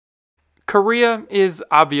Korea is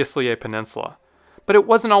obviously a peninsula, but it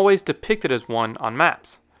wasn't always depicted as one on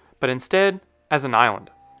maps, but instead as an island.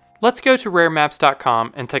 Let's go to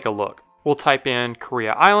raremaps.com and take a look. We'll type in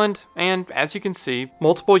Korea Island, and as you can see,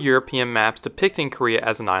 multiple European maps depicting Korea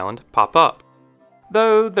as an island pop up,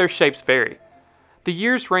 though their shapes vary. The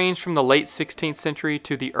years range from the late 16th century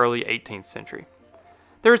to the early 18th century.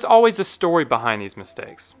 There is always a story behind these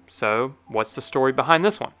mistakes, so what's the story behind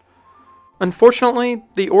this one? Unfortunately,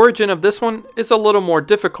 the origin of this one is a little more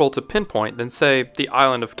difficult to pinpoint than, say, the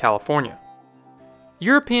island of California.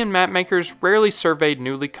 European mapmakers rarely surveyed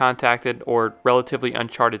newly contacted or relatively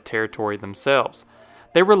uncharted territory themselves.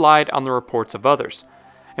 They relied on the reports of others,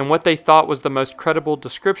 and what they thought was the most credible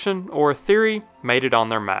description or theory made it on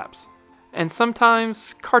their maps. And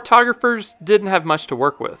sometimes, cartographers didn't have much to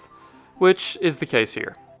work with, which is the case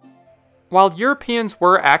here. While Europeans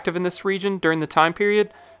were active in this region during the time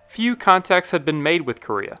period, few contacts had been made with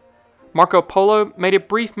Korea. Marco Polo made a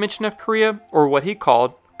brief mention of Korea, or what he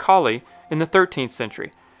called Kali, in the 13th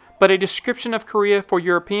century, but a description of Korea for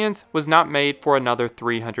Europeans was not made for another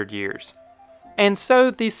 300 years. And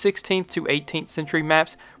so these 16th to 18th century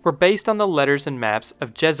maps were based on the letters and maps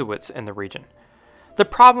of Jesuits in the region. The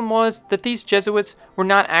problem was that these Jesuits were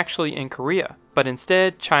not actually in Korea, but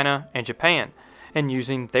instead China and Japan, and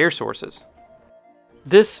using their sources.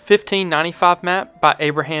 This 1595 map by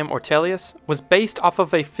Abraham Ortelius was based off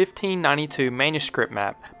of a 1592 manuscript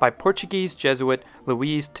map by Portuguese Jesuit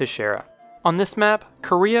Luís Teixeira. On this map,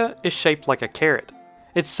 Korea is shaped like a carrot.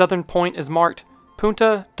 Its southern point is marked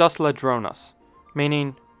Punta dos Ladrones,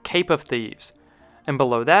 meaning Cape of Thieves, and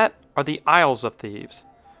below that are the Isles of Thieves,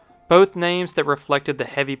 both names that reflected the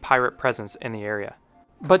heavy pirate presence in the area.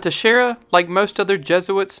 But Teixeira, like most other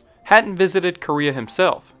Jesuits, hadn't visited Korea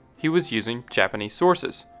himself. He was using Japanese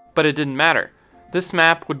sources. But it didn't matter. This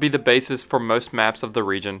map would be the basis for most maps of the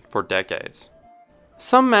region for decades.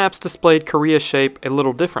 Some maps displayed Korea's shape a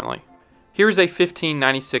little differently. Here's a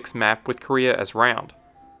 1596 map with Korea as round.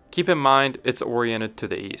 Keep in mind it's oriented to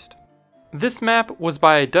the east. This map was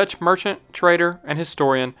by a Dutch merchant, trader, and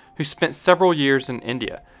historian who spent several years in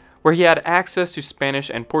India, where he had access to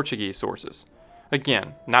Spanish and Portuguese sources.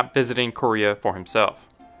 Again, not visiting Korea for himself.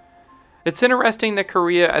 It's interesting that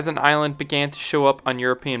Korea as an island began to show up on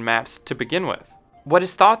European maps to begin with. What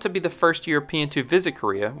is thought to be the first European to visit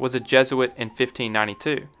Korea was a Jesuit in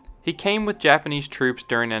 1592. He came with Japanese troops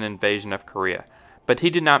during an invasion of Korea, but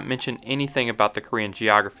he did not mention anything about the Korean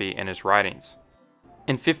geography in his writings.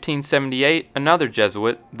 In 1578, another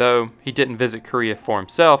Jesuit, though he didn't visit Korea for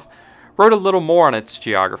himself, wrote a little more on its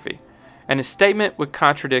geography, and his statement would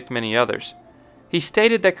contradict many others. He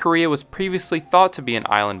stated that Korea was previously thought to be an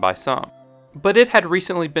island by some, but it had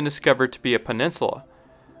recently been discovered to be a peninsula.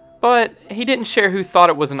 But he didn't share who thought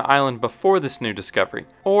it was an island before this new discovery,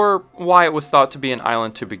 or why it was thought to be an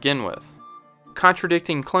island to begin with.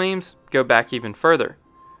 Contradicting claims go back even further.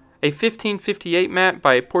 A 1558 map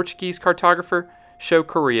by a Portuguese cartographer showed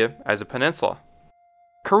Korea as a peninsula.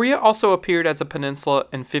 Korea also appeared as a peninsula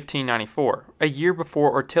in 1594, a year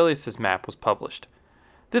before Ortelius' map was published.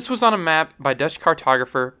 This was on a map by Dutch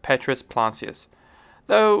cartographer Petrus Plancius,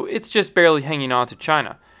 though it's just barely hanging on to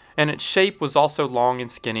China, and its shape was also long and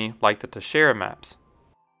skinny like the Teixeira maps.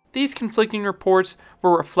 These conflicting reports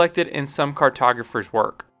were reflected in some cartographers'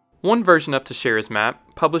 work. One version of Teixeira's map,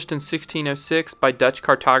 published in 1606 by Dutch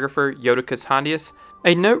cartographer Jodocus Hondius,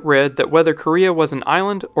 a note read that whether Korea was an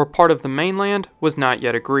island or part of the mainland was not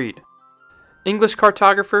yet agreed. English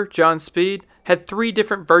cartographer John Speed had 3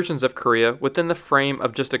 different versions of Korea within the frame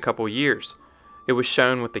of just a couple years. It was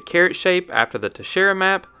shown with the carrot shape after the Teixeira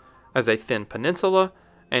map, as a thin peninsula,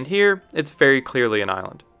 and here it's very clearly an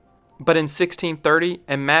island. But in 1630,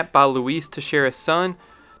 a map by Luís Teixeira's son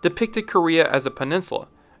depicted Korea as a peninsula,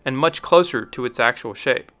 and much closer to its actual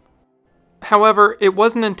shape. However, it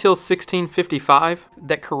wasn't until 1655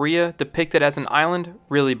 that Korea, depicted as an island,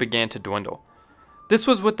 really began to dwindle. This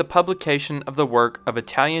was with the publication of the work of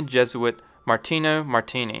Italian Jesuit Martino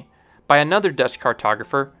Martini by another Dutch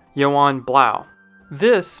cartographer, Johan Blau.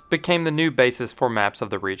 This became the new basis for maps of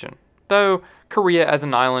the region, though Korea as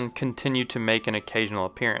an island continued to make an occasional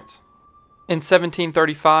appearance. In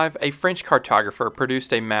 1735, a French cartographer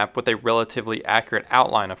produced a map with a relatively accurate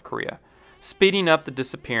outline of Korea, speeding up the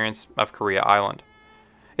disappearance of Korea Island.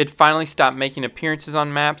 It finally stopped making appearances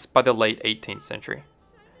on maps by the late 18th century.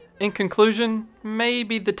 In conclusion,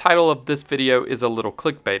 maybe the title of this video is a little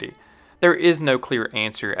clickbaity. There is no clear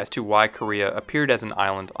answer as to why Korea appeared as an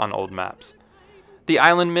island on old maps. The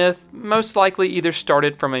island myth most likely either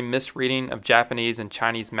started from a misreading of Japanese and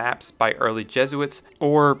Chinese maps by early Jesuits,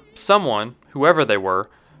 or someone, whoever they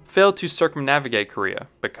were, failed to circumnavigate Korea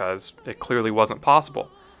because it clearly wasn't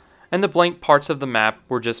possible, and the blank parts of the map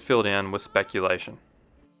were just filled in with speculation.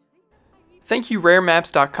 Thank you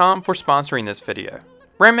raremaps.com for sponsoring this video.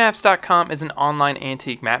 Raremaps.com is an online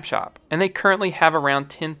antique map shop, and they currently have around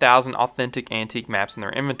 10,000 authentic antique maps in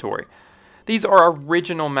their inventory. These are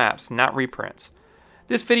original maps, not reprints.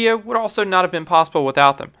 This video would also not have been possible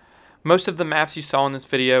without them. Most of the maps you saw in this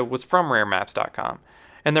video was from raremaps.com,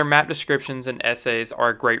 and their map descriptions and essays are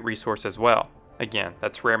a great resource as well. Again,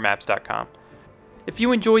 that's raremaps.com. If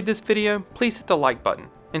you enjoyed this video, please hit the like button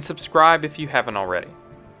and subscribe if you haven't already.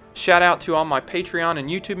 Shout out to all my Patreon and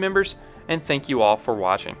YouTube members, and thank you all for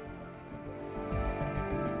watching.